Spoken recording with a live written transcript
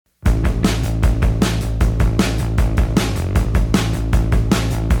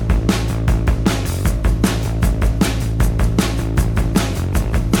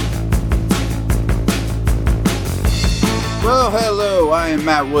Well, hello, I am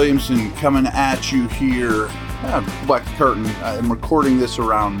Matt Williamson coming at you here. Black curtain. I'm recording this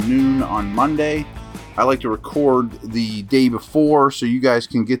around noon on Monday. I like to record the day before so you guys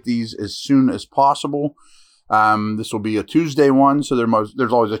can get these as soon as possible. This will be a Tuesday one, so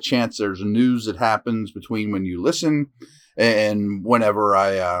there's always a chance there's news that happens between when you listen and whenever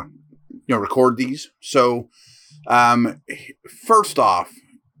I record these. So first off,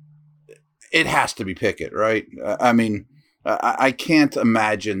 it has to be Pickett, right? I can't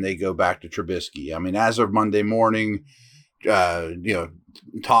imagine they go back to Trubisky. I mean, as of Monday morning,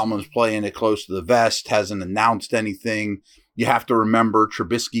 Tomlin's playing it close to the vest, hasn't announced anything. You have to remember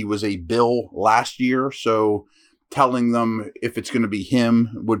Trubisky was a Bill last year, so telling them if it's going to be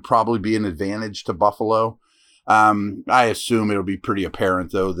him would probably be an advantage to Buffalo. I assume it'll be pretty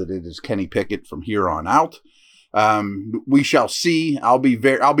apparent, though, that it is Kenny Pickett from here on out. We shall see. I'll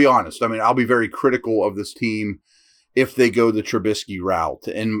be honest. I'll be very critical of this team if they go the Trubisky route.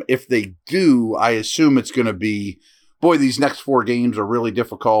 And if they do, I assume it's going to be, boy, these next 4 games are really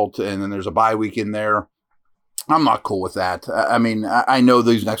difficult, and then there's a bye week in there. I'm not cool with that. I know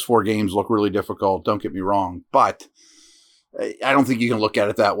these next 4 games look really difficult, don't get me wrong, but I don't think you can look at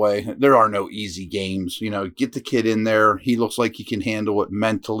it that way. There are no easy games. Get the kid in there. He looks like he can handle it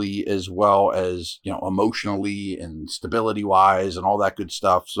mentally as well as, emotionally and stability-wise and all that good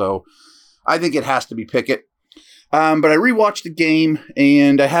stuff. So I think it has to be Pickett. But I rewatched the game,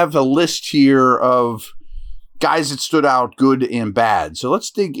 and I have a list here of guys that stood out good and bad. So let's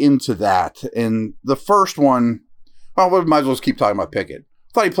dig into that. And the first one, well, we might as well just keep talking about Pickett.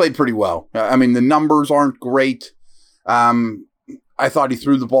 I thought he played pretty well. The numbers aren't great. I thought he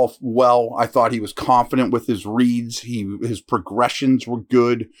threw the ball well. I thought he was confident with his reads. His progressions were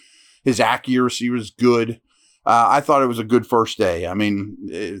good. His accuracy was good. I thought it was a good first day.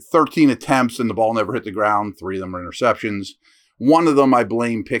 13 attempts and the ball never hit the ground. 3 of them were interceptions. One of them I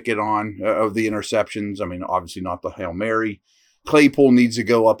blame Pickett on, of the interceptions. Obviously not the Hail Mary. Claypool needs to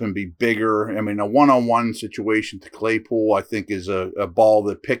go up and be bigger. A one-on-one situation to Claypool, I think, is a ball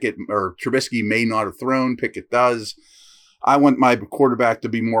that Pickett or Trubisky may not have thrown. Pickett does. I want my quarterback to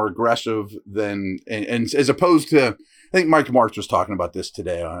be more aggressive and as opposed to, I think Mike Martz was talking about this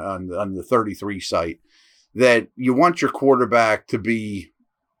today on the 33 site, that you want your quarterback to be,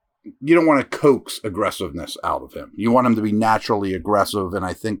 you don't want to coax aggressiveness out of him. You want him to be naturally aggressive, and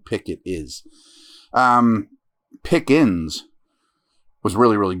I think Pickett is. Pickens was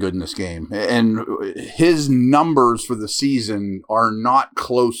really, really good in this game. And his numbers for the season are not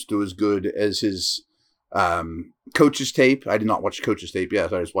close to as good as his coach's tape. I did not watch coach's tape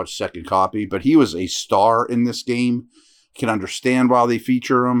yet. I just watched second copy. But he was a star in this game. Can understand why they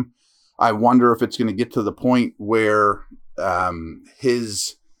feature him. I wonder if it's going to get to the point where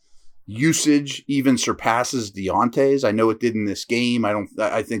his usage even surpasses Deontay's. I know it did in this game.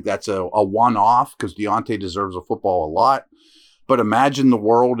 I think that's a one-off because Deontay deserves a football a lot. But imagine the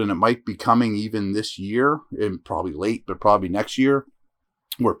world, and it might be coming even this year, and probably late, but probably next year,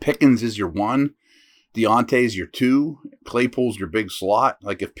 where Pickens is your 1, Deontay is your 2, Claypool's your big slot.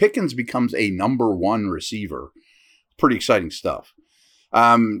 Like, if Pickens becomes a number 1 receiver, pretty exciting stuff.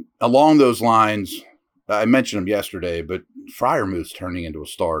 Along those lines, I mentioned him yesterday, but Freiermuth's turning into a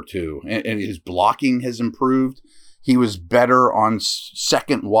star too. And his blocking has improved. He was better on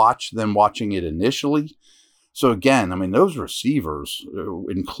second watch than watching it initially. So again, those receivers,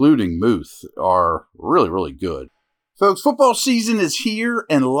 including Muth, are really, really good. Folks, football season is here,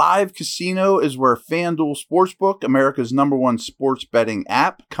 and Live Casino is where FanDuel Sportsbook, America's #1 sports betting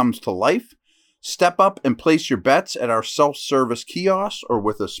app, comes to life. Step up and place your bets at our self-service kiosk or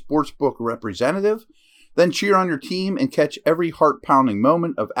with a sportsbook representative. Then cheer on your team and catch every heart-pounding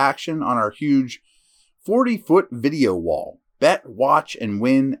moment of action on our huge 40-foot video wall. Bet, watch, and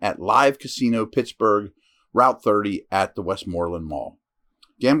win at Live Casino Pittsburgh, Route 30 at the Westmoreland Mall.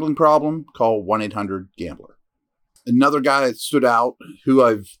 Gambling problem? Call 1-800-GAMBLER. Another guy that stood out, who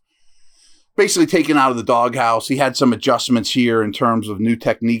I've basically taken out of the doghouse. He had some adjustments here in terms of new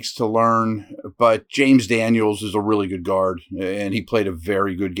techniques to learn, but James Daniels is a really good guard, and he played a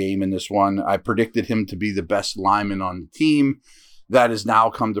very good game in this one. I predicted him to be the best lineman on the team. That has now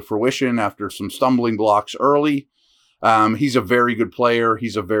come to fruition after some stumbling blocks early. He's a very good player.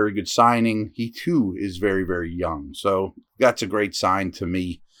 He's a very good signing. He, too, is very, very young, so that's a great sign to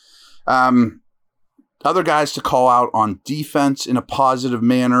me. Other guys to call out on defense in a positive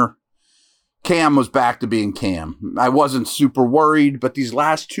manner. Cam was back to being Cam. I wasn't super worried, but these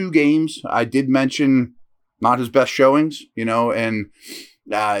last 2 games, I did mention not his best showings, and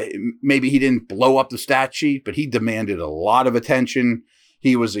maybe he didn't blow up the stat sheet, but he demanded a lot of attention.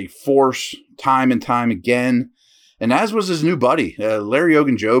 He was a force time and time again. And as was his new buddy. Larry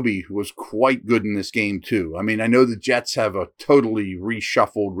Ogunjobi was quite good in this game, too. I mean, I know the Jets have a totally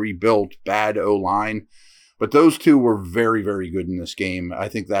reshuffled, rebuilt, bad O-line, but those two were very, very good in this game. I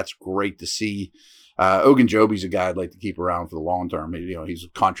think that's great to see. Ogunjobi's a guy I'd like to keep around for the long term. His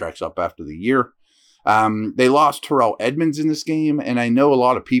contract's up after the year. They lost Terrell Edmonds in this game, and I know a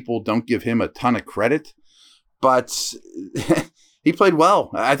lot of people don't give him a ton of credit, but he played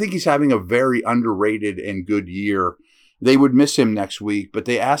well. I think he's having a very underrated and good year. They would miss him next week, but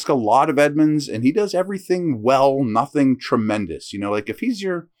they ask a lot of Edmonds, and he does everything well, nothing tremendous. Like if he's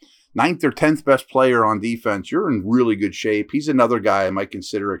your 9th or 10th best player on defense, you're in really good shape. He's another guy I might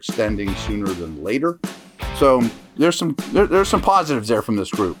consider extending sooner than later. So there's some positives there from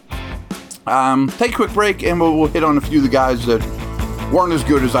this group. Take a quick break, and we'll hit on a few of the guys that weren't as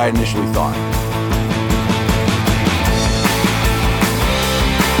good as I initially thought.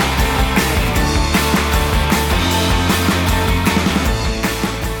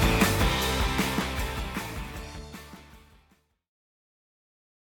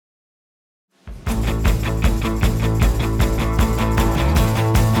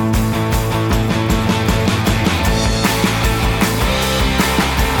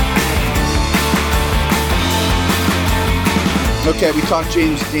 Okay, we talked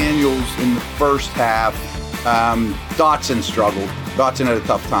James Daniels in the first half. Dotson struggled. Dotson had a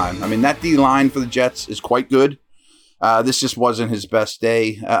tough time. I mean, that D-line for the Jets is quite good. This just wasn't his best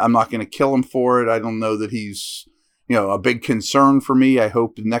day. I'm not going to kill him for it. I don't know that he's, a big concern for me. I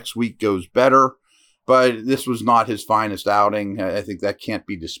hope next week goes better. But this was not his finest outing. I think that can't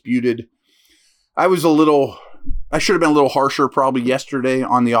be disputed. I should have been a little harsher probably yesterday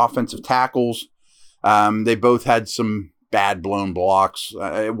on the offensive tackles. They both had some bad blown blocks.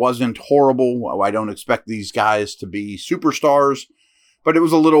 It wasn't horrible. I don't expect these guys to be superstars, but it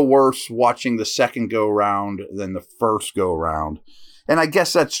was a little worse watching the second go around than the first go around. And I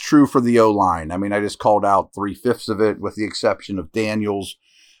guess that's true for the O-line. I mean, I just called out 3/5 of it with the exception of Daniels.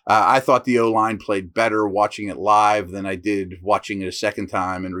 I thought the O-line played better watching it live than I did watching it a second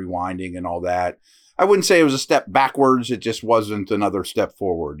time and rewinding and all that. I wouldn't say it was a step backwards. It just wasn't another step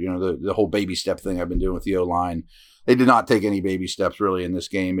forward. The whole baby step thing I've been doing with the O-line. They did not take any baby steps really in this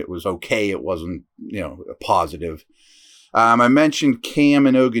game. It was okay. It wasn't, a positive. I mentioned Cam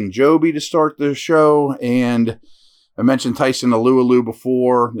and Ogunjobi to start the show, and I mentioned Tyson Alualu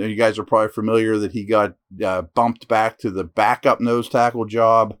before. You guys are probably familiar that he got bumped back to the backup nose tackle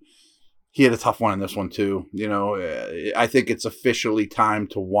job. He had a tough one in this one too. I think it's officially time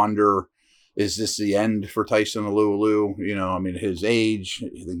to wonder, is this the end for Tyson Alualu? His age,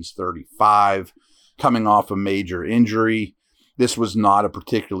 I think he's 35. Coming off a major injury. This was not a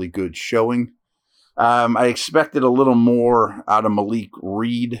particularly good showing. I expected a little more out of Malik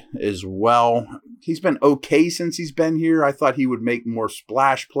Reed as well. He's been okay since he's been here. I thought he would make more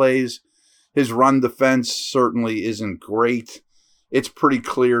splash plays. His run defense certainly isn't great. It's pretty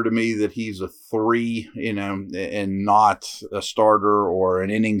clear to me that he's a 3, and not a starter or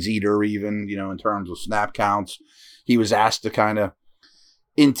an innings eater even, in terms of snap counts. He was asked to kind of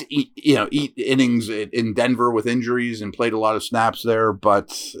eat innings in Denver with injuries and played a lot of snaps there,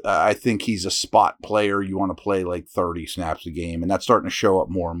 but I think he's a spot player. You want to play like 30 snaps a game, and that's starting to show up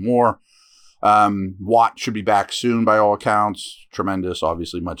more and more. Watt should be back soon by all accounts. Tremendous,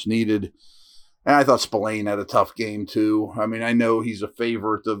 obviously much needed. And I thought Spillane had a tough game too. I mean, I know he's a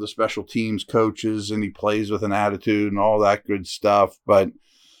favorite of the special teams coaches and he plays with an attitude and all that good stuff, but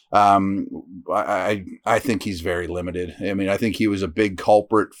I think he's very limited. I mean, I think he was a big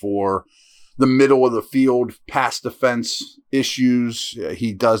culprit for the middle of the field pass defense issues.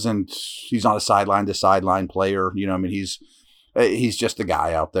 He's not a sideline to sideline player. He's just a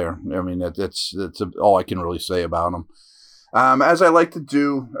guy out there. I mean, that's all I can really say about him. As I like to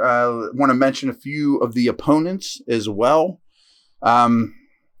do, want to mention a few of the opponents as well.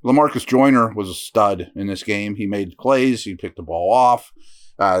 LaMarcus Joyner was a stud in this game. He made plays. He picked the ball off.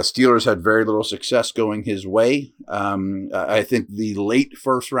 The Steelers had very little success going his way. I think the late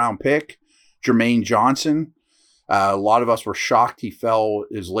first-round pick, Jermaine Johnson, a lot of us were shocked he fell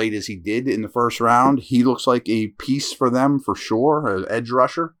as late as he did in the first round. He looks like a piece for them for sure, an edge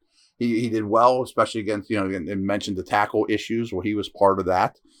rusher. He did well, especially against, and mentioned the tackle issues. Well, he was part of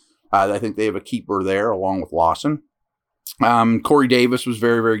that. I think they have a keeper there along with Lawson. Corey Davis was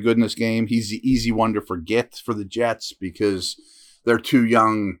very, very good in this game. He's the easy one to forget for the Jets because their two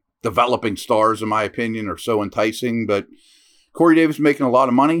young developing stars, in my opinion, are so enticing. But Corey Davis is making a lot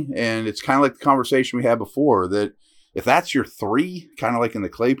of money, and it's kind of like the conversation we had before, that if that's your 3, kind of like in the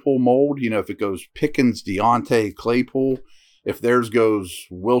Claypool mold, if it goes Pickens, Deontay, Claypool, if theirs goes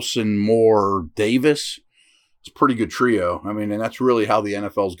Wilson, Moore, Davis, it's a pretty good trio. I mean, and that's really how the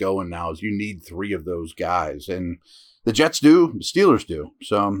NFL's going now, is you need 3 of those guys. And the Jets do, the Steelers do.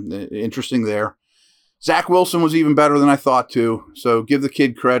 So interesting there. Zach Wilson was even better than I thought too. So give the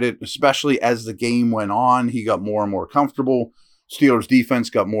kid credit, especially as the game went on. He got more and more comfortable. Steelers defense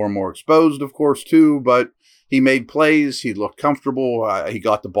got more and more exposed, of course, too. But he made plays. He looked comfortable. He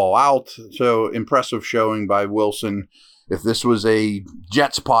got the ball out. So impressive showing by Wilson. If this was a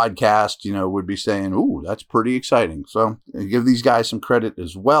Jets podcast, would be saying, ooh, that's pretty exciting. So give these guys some credit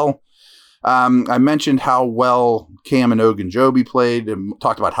as well. I mentioned how well Cam and Ogunjobi played and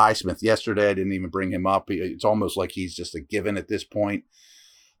talked about Highsmith yesterday. I didn't even bring him up. It's almost like he's just a given at this point.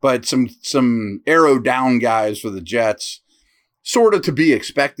 But some arrow down guys for the Jets, sort of to be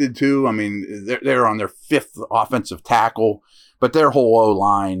expected too. I mean, they're on their 5th offensive tackle, but their whole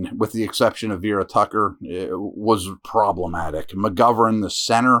O-line, with the exception of Vera Tucker, was problematic. McGovern, the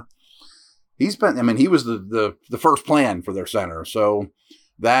center, he was the first plan for their center. So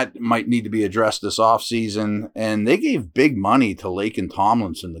that might need to be addressed this offseason. And they gave big money to Laken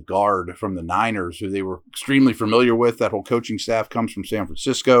Tomlinson, the guard from the Niners, who they were extremely familiar with. That whole coaching staff comes from San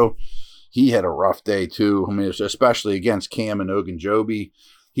Francisco. He had a rough day, too. I mean, especially against Cam and Ogunjobi.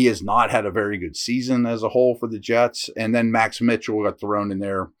 He has not had a very good season as a whole for the Jets. And then Max Mitchell got thrown in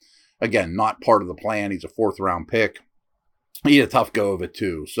there. Again, not part of the plan. He's a 4th-round pick. He had a tough go of it,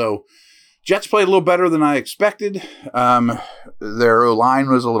 too. So Jets played a little better than I expected. Their O-line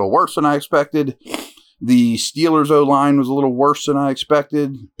was a little worse than I expected. The Steelers' O-line was a little worse than I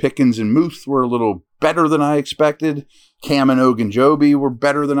expected. Pickens and Muth were a little better than I expected. Cam and Ogunjobi were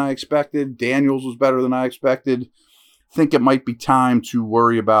better than I expected. Daniels was better than I expected. I think it might be time to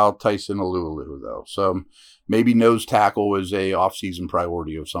worry about Tyson Alualu, though. So maybe nose tackle is a offseason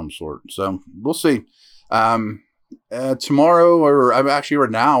priority of some sort. So we'll see. Tomorrow, or I'm actually right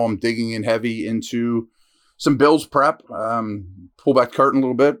now, I'm digging in heavy into some Bills prep. Pull back the curtain a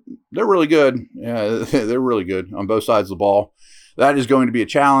little bit. They're really good. Yeah, they're really good on both sides of the ball. That is going to be a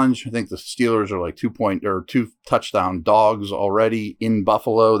challenge. I think the Steelers are like 2 touchdown dogs already in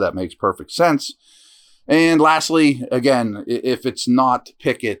Buffalo. That makes perfect sense. And lastly, again, if it's not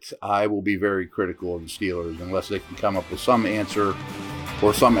Pickett, I will be very critical of the Steelers unless they can come up with some answer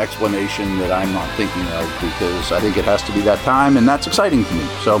or some explanation that I'm not thinking of, because I think it has to be that time, and that's exciting to me.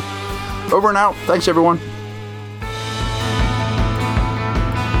 So over and out. Thanks, everyone.